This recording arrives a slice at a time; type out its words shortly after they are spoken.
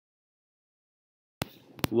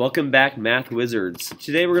Welcome back, Math Wizards.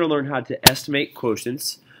 Today we're going to learn how to estimate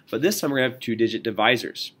quotients, but this time we're going to have two-digit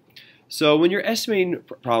divisors. So when you're estimating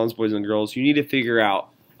problems, boys and girls, you need to figure out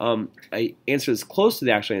an answer that's close to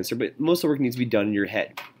the actual answer, but most of the work needs to be done in your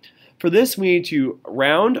head. For this, we need to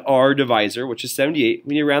round our divisor, which is 78.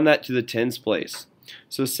 We need to round that to the tens place.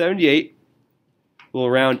 So 78 will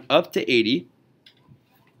round up to 80.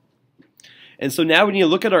 And so now we need to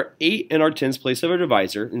look at our 8 and our tens place of our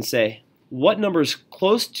divisor and say, what number is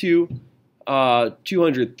close to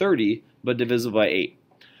 230 but divisible by 8?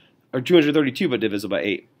 Or 232 but divisible by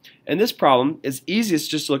 8. In this problem, it's easiest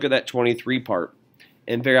just to look at that 23 part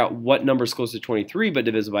and figure out what number is close to 23 but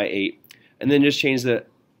divisible by 8, and then just change the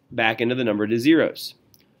back end of the number to zeros.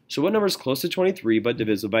 So what number is close to 23 but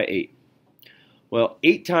divisible by 8? Well,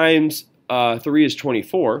 8 times 3 is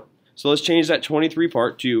 24, so let's change that 23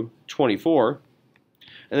 part to 24,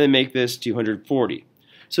 and then make this 240.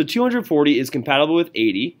 So 240 is compatible with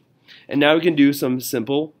 80, and now we can do some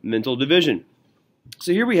simple mental division.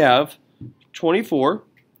 So here we have 24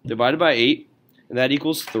 divided by 8, and that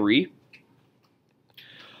equals 3.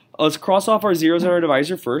 Let's cross off our zeros in our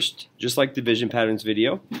divisor first, just like division patterns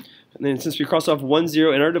video. And then since we cross off 1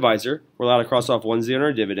 0 in our divisor, we're allowed to cross off 1 0 in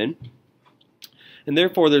our dividend. And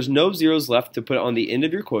therefore, there's no zeros left to put on the end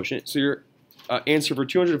of your quotient, so your answer for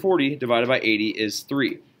 240 divided by 80 is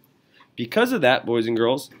 3. Because of that, boys and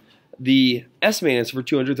girls, the estimated answer for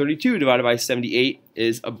 232 divided by 78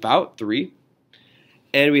 is about 3.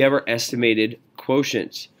 And we have our estimated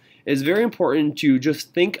quotient. It's very important to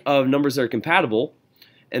just think of numbers that are compatible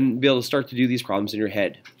and be able to start to do these problems in your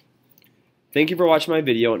head. Thank you for watching my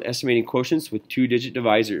video on estimating quotients with two-digit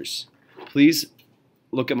divisors. Please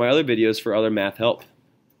look at my other videos for other math help.